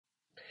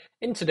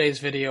In today's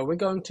video, we're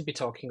going to be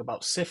talking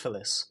about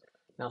syphilis.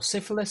 Now,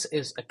 syphilis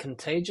is a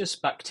contagious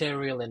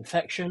bacterial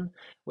infection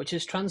which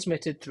is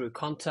transmitted through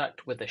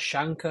contact with a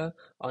chancre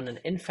on an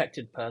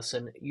infected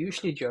person,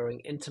 usually during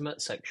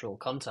intimate sexual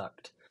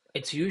contact.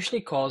 It's usually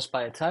caused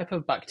by a type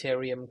of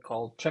bacterium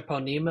called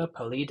Treponema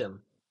pallidum.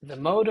 The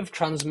mode of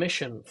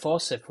transmission for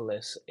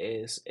syphilis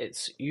is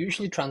it's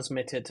usually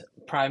transmitted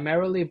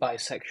primarily by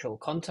sexual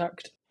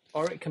contact,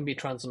 or it can be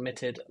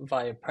transmitted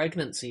via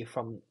pregnancy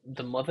from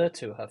the mother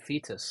to her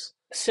fetus.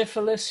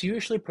 Syphilis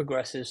usually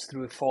progresses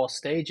through four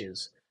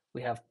stages.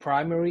 We have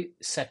primary,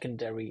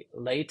 secondary,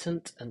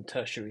 latent, and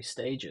tertiary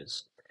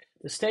stages.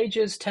 The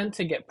stages tend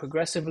to get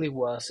progressively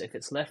worse if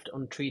it's left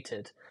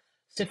untreated.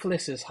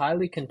 Syphilis is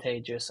highly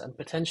contagious and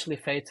potentially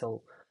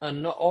fatal,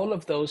 and not all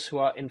of those who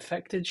are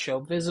infected show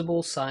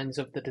visible signs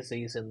of the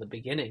disease in the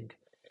beginning.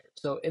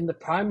 So, in the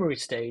primary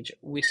stage,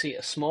 we see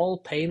a small,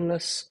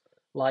 painless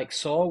like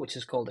sore, which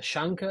is called a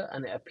chancre,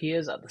 and it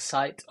appears at the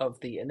site of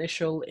the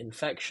initial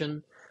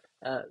infection.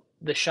 Uh,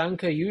 the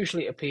chancre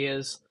usually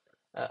appears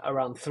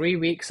around 3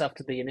 weeks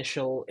after the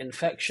initial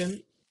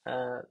infection.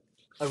 Uh,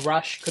 a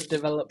rash could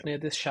develop near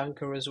this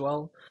chancre as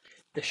well.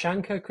 The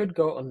chancre could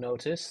go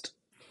unnoticed.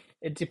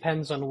 It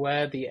depends on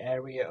where the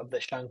area of the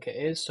chancre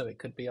is, so it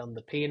could be on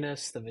the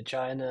penis, the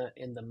vagina,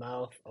 in the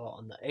mouth, or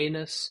on the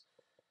anus.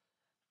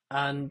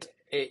 And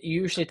it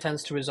usually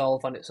tends to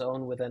resolve on its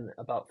own within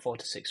about 4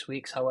 to 6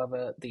 weeks.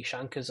 However, the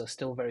chancres are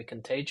still very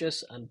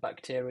contagious and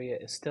bacteria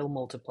is still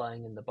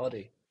multiplying in the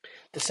body.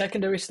 The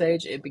secondary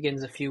stage, it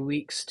begins a few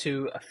weeks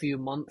to a few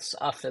months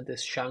after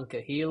this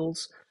chancre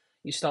heals.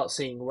 You start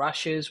seeing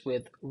rashes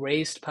with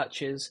raised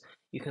patches.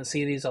 You can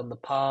see these on the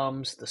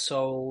palms, the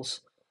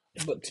soles,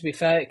 but to be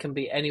fair, it can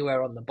be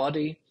anywhere on the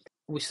body.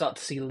 We start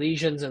to see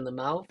lesions in the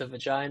mouth, the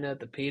vagina,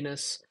 the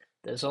penis.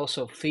 There's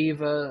also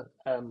fever.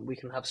 We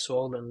can have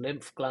swollen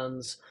lymph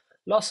glands,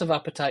 loss of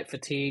appetite,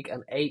 fatigue,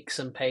 and aches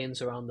and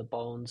pains around the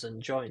bones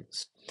and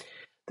joints.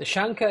 The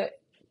chancre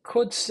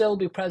could still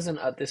be present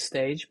at this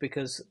stage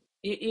because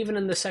even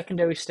in the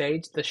secondary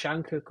stage, the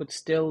chancre could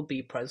still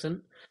be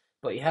present.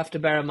 But you have to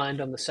bear in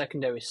mind on the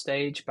secondary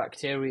stage,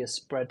 bacteria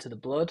spread to the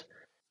blood,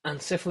 and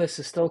syphilis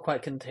is still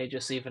quite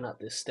contagious even at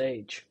this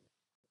stage.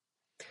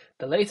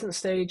 The latent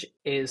stage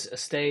is a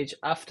stage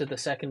after the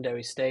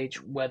secondary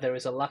stage where there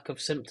is a lack of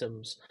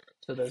symptoms.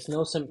 So there's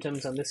no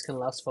symptoms, and this can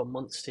last for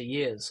months to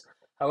years.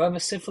 However,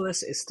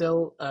 syphilis is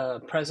still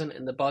present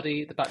in the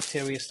body. The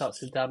bacteria starts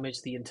to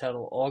damage the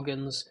internal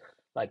organs,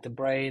 like the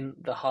brain,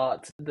 the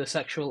heart, the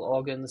sexual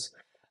organs,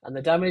 and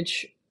the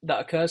damage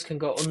that occurs can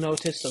go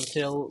unnoticed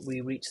until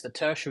we reach the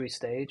tertiary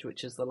stage,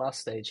 which is the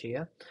last stage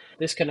here.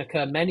 This can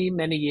occur many,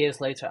 many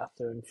years later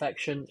after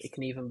infection. It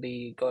can even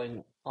be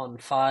going on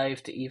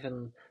 5 to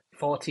even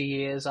 40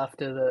 years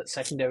after the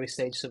secondary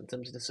stage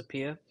symptoms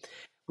disappear.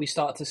 We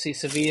start to see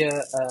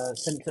severe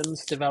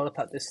symptoms develop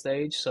at this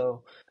stage.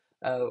 So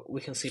we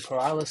can see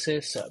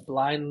paralysis,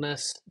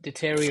 blindness,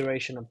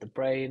 deterioration of the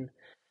brain,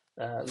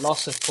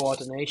 loss of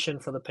coordination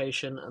for the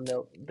patient, and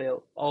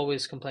they'll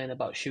always complain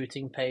about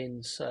shooting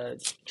pains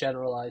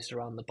generalized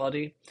around the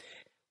body.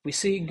 We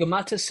see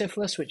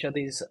gummatous which are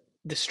these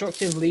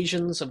destructive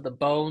lesions of the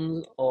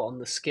bone or on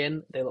the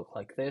skin. They look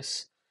like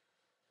this.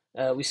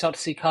 We start to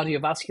see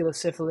cardiovascular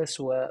syphilis,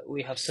 where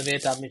we have severe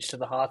damage to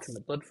the heart and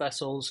the blood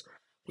vessels,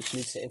 which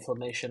leads to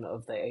inflammation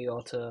of the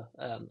aorta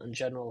and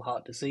general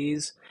heart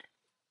disease.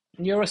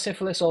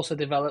 Neurosyphilis also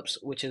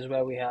develops, which is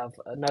where we have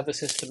nervous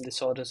system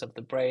disorders of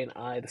the brain,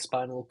 eye, the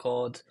spinal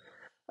cord,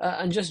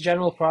 and just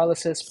general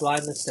paralysis,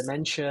 blindness,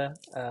 dementia,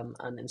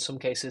 and in some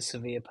cases,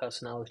 severe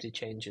personality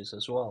changes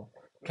as well.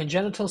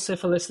 Congenital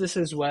syphilis, this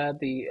is where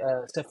the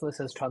syphilis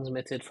is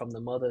transmitted from the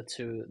mother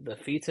to the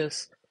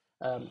fetus.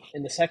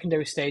 In the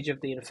secondary stage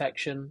of the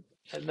infection,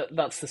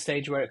 that's the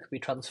stage where it could be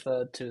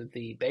transferred to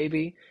the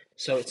baby.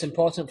 So it's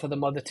important for the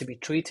mother to be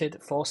treated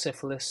for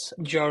syphilis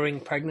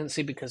during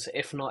pregnancy because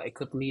if not, it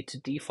could lead to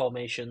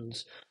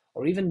deformations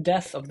or even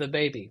death of the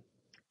baby.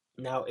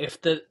 Now,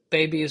 if the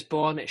baby is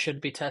born, it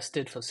should be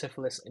tested for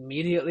syphilis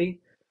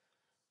immediately.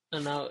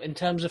 And now, in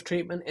terms of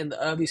treatment, in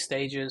the early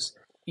stages,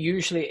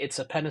 usually it's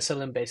a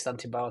penicillin-based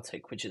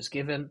antibiotic which is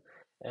given.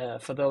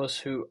 For those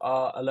who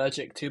are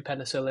allergic to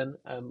penicillin,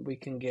 we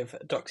can give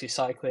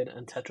doxycycline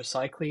and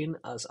tetracycline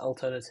as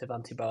alternative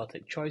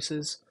antibiotic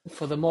choices.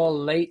 For the more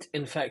late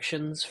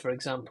infections, for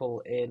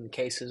example, in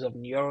cases of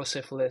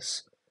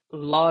neurosyphilis,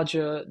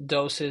 larger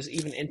doses,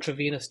 even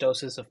intravenous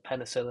doses of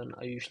penicillin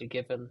are usually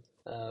given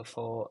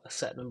for a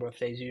set number of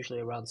days,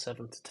 usually around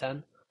 7 to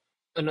 10.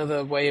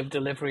 Another way of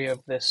delivery of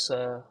this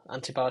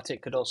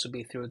antibiotic could also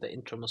be through the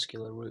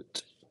intramuscular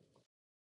route.